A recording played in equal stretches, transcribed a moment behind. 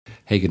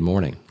Hey, good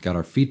morning. Got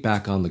our feet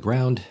back on the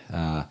ground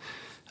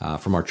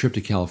from our trip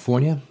to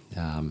California.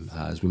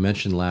 As we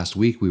mentioned last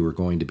week, we were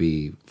going to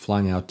be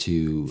flying out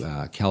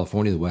to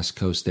California, the West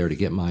Coast there, to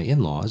get my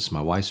in-laws, my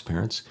wife's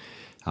parents,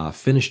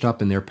 finished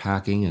up in their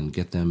packing and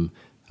get them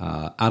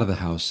out of the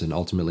house and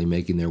ultimately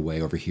making their way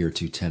over here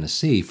to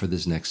Tennessee for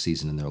this next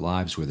season in their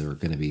lives, where they're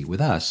going to be with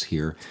us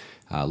here,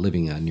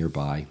 living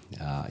nearby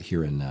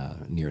here in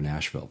near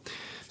Nashville.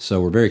 So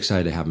we're very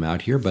excited to have them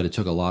out here, but it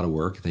took a lot of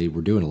work. They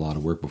were doing a lot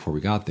of work before we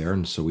got there,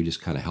 and so we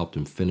just kind of helped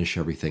them finish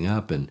everything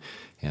up and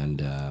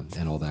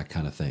all that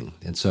kind of thing.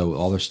 And so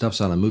all their stuff's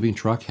on a moving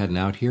truck heading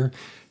out here.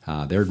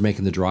 They're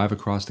making the drive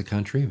across the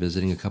country,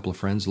 visiting a couple of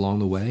friends along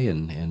the way,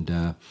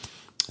 and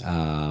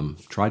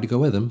tried to go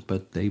with them,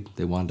 but they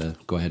wanted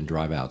to go ahead and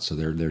drive out, so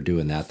they're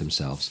doing that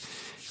themselves.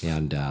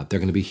 And they're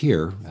going to be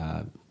here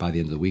by the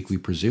end of the week, we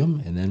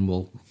presume, and then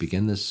we'll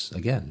begin this,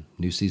 again,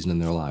 new season in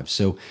their lives.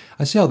 So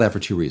I say all that for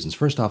two reasons.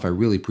 First off, I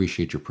really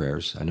appreciate your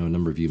prayers. I know a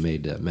number of you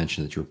made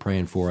mention that you were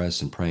praying for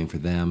us and praying for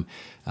them,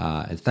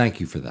 and thank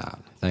you for that.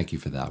 Thank you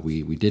for that.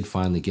 We did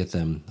finally get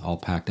them all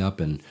packed up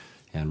and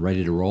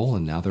ready to roll,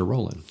 and now they're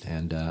rolling.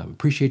 And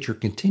appreciate your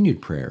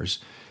continued prayers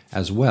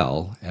as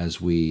well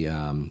as we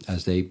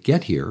as they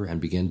get here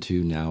and begin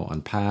to now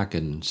unpack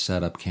and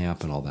set up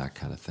camp and all that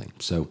kind of thing.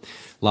 So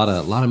a lot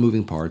of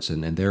moving parts,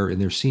 and they're in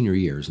their senior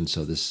years, and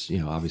so this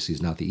obviously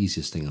is not the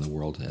easiest thing in the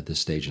world at this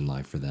stage in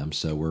life for them.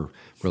 So we're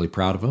really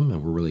proud of them,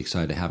 and we're really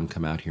excited to have them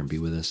come out here and be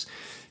with us.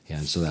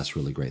 And so that's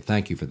really great.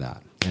 Thank you for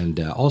that. And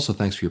also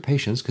thanks for your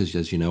patience, because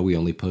as you know, we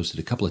only posted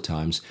a couple of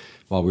times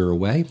while we were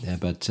away,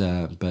 but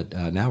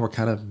now we're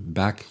kind of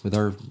back with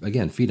our,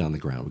 again, feet on the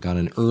ground. We got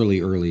in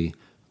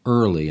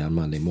early on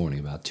Monday morning,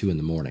 about 2 in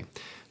the morning.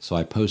 So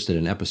I posted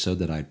an episode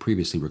that I had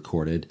previously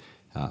recorded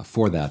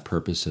for that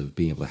purpose of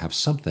being able to have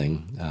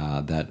something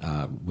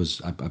that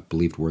was, I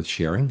believed, worth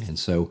sharing. And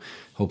so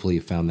hopefully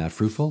you found that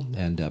fruitful.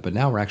 But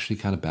now we're actually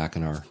kind of back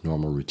in our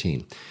normal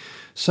routine.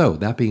 So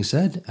that being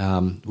said,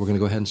 we're going to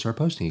go ahead and start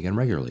posting again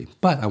regularly.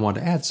 But I want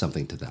to add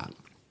something to that.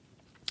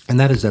 And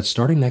that is that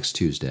starting next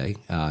Tuesday,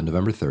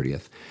 November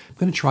 30th, I'm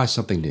going to try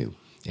something new.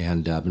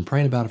 And I've been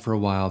praying about it for a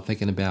while,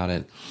 thinking about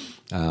it.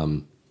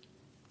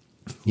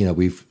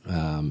 We've,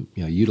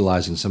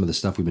 utilizing some of the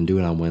stuff we've been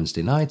doing on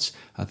Wednesday nights,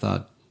 I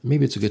thought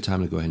maybe it's a good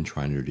time to go ahead and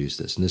try and introduce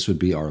this. And this would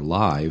be our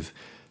live,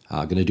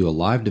 going to do a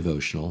live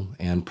devotional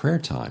and prayer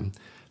time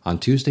on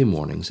Tuesday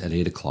mornings at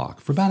 8 o'clock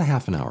for about a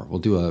half an hour. We'll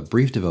do a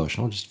brief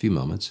devotional, just a few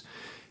moments,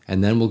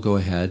 and then we'll go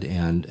ahead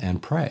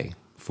and pray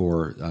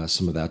for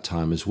some of that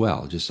time as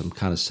well. Just I'm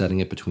kind of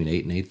setting it between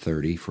 8 and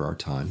 8:30 for our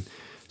time,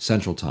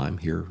 Central Time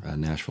here,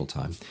 Nashville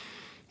time.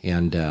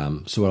 And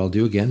so what I'll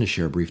do again is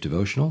share a brief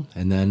devotional,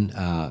 and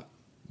then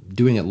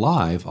doing it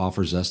live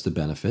offers us the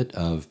benefit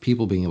of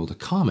people being able to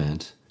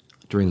comment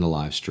during the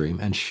live stream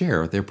and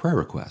share their prayer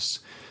requests.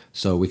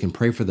 So we can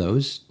pray for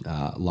those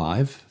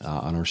live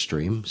on our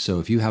stream. So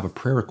if you have a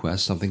prayer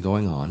request, something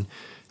going on,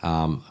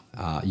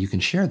 you can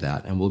share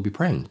that, and we'll be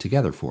praying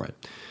together for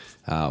it.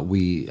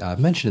 We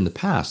mentioned in the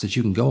past that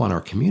you can go on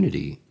our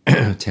community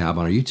tab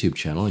on our YouTube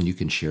channel, and you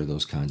can share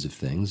those kinds of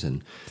things,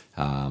 and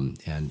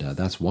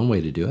that's one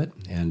way to do it.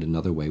 And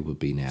another way would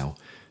be now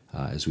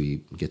as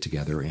we get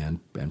together and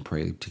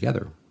pray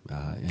together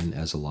and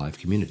as a live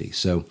community.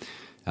 So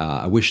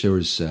I wish there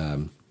was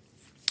a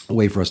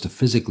way for us to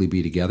physically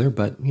be together,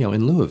 but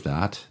in lieu of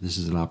that, this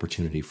is an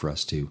opportunity for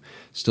us to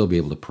still be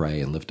able to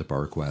pray and lift up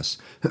our requests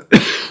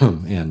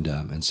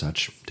and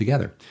such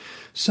together.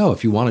 So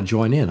if you want to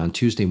join in on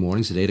Tuesday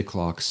mornings at 8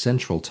 o'clock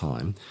Central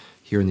Time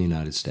here in the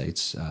United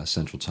States,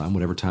 Central Time,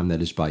 whatever time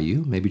that is by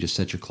you, maybe just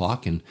set your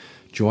clock and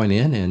join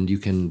in, and you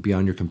can be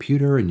on your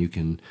computer, and you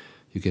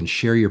can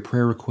share your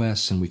prayer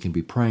requests, and we can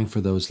be praying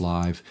for those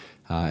live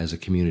as a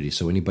community.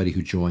 So anybody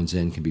who joins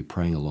in can be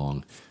praying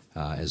along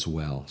as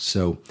well.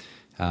 So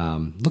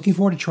looking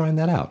forward to trying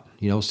that out.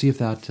 See if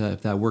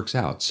that works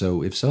out.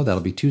 So if so,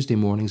 that'll be Tuesday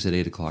mornings at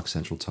 8 o'clock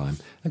Central Time.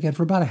 Again,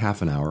 for about a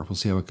half an hour. We'll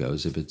see how it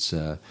goes.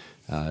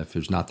 If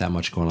there's not that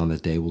much going on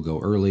that day, we'll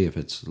go early. If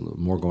it's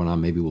more going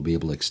on, maybe we'll be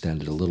able to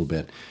extend it a little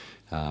bit.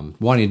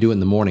 Wanting to do it in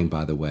the morning,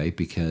 by the way,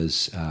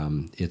 because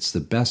it's the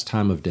best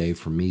time of day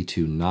for me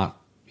to not,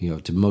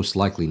 to most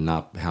likely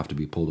not have to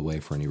be pulled away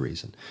for any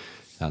reason.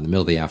 In the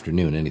middle of the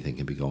afternoon, anything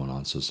can be going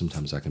on, so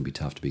sometimes that can be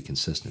tough to be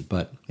consistent.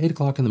 But 8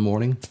 o'clock in the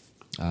morning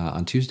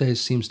on Tuesdays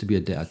seems to be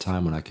a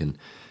time when I can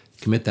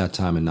commit that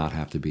time and not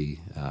have to be,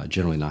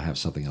 generally not have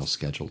something else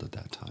scheduled at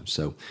that time.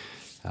 So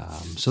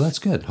that's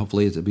good.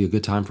 Hopefully it'll be a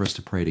good time for us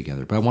to pray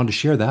together. But I wanted to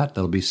share that.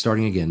 That'll be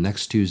starting again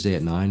next Tuesday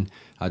at 9,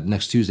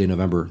 next Tuesday,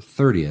 November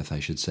 30th, I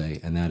should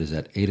say, and that is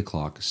at 8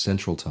 o'clock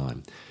Central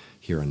Time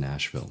here in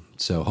Nashville.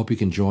 So hope you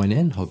can join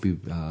in. Hope you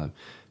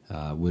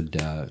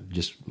would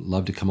just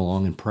love to come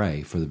along and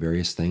pray for the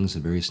various things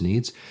and various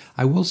needs.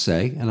 I will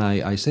say, and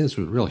I say this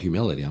with real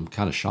humility, I'm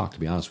kind of shocked to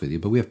be honest with you,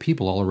 but we have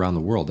people all around the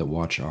world that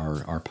watch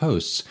our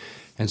posts.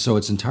 And so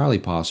it's entirely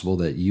possible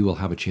that you will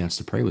have a chance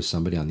to pray with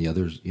somebody on the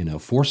other,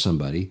 for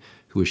somebody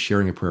who is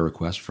sharing a prayer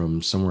request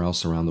from somewhere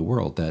else around the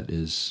world that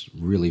is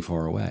really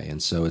far away.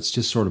 And so it's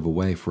just sort of a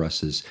way for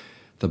us as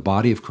the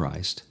body of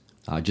Christ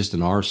just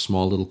in our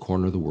small little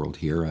corner of the world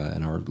here,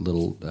 in our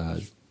little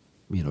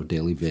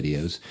daily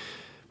videos,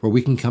 where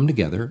we can come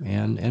together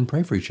and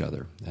pray for each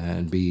other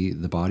and be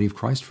the body of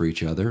Christ for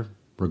each other,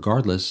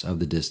 regardless of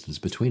the distance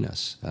between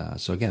us.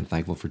 So again,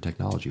 thankful for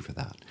technology for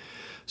that.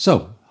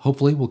 So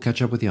hopefully we'll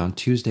catch up with you on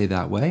Tuesday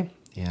that way,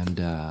 and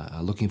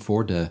looking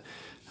forward to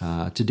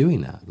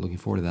doing that. Looking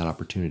forward to that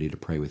opportunity to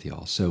pray with you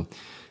all. So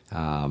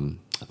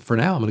for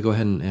now, I'm going to go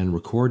ahead and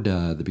record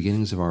the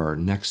beginnings of our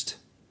next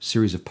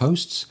series of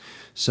posts.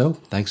 So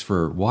thanks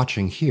for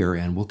watching here,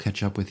 and we'll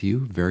catch up with you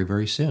very,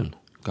 very soon.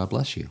 God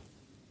bless you.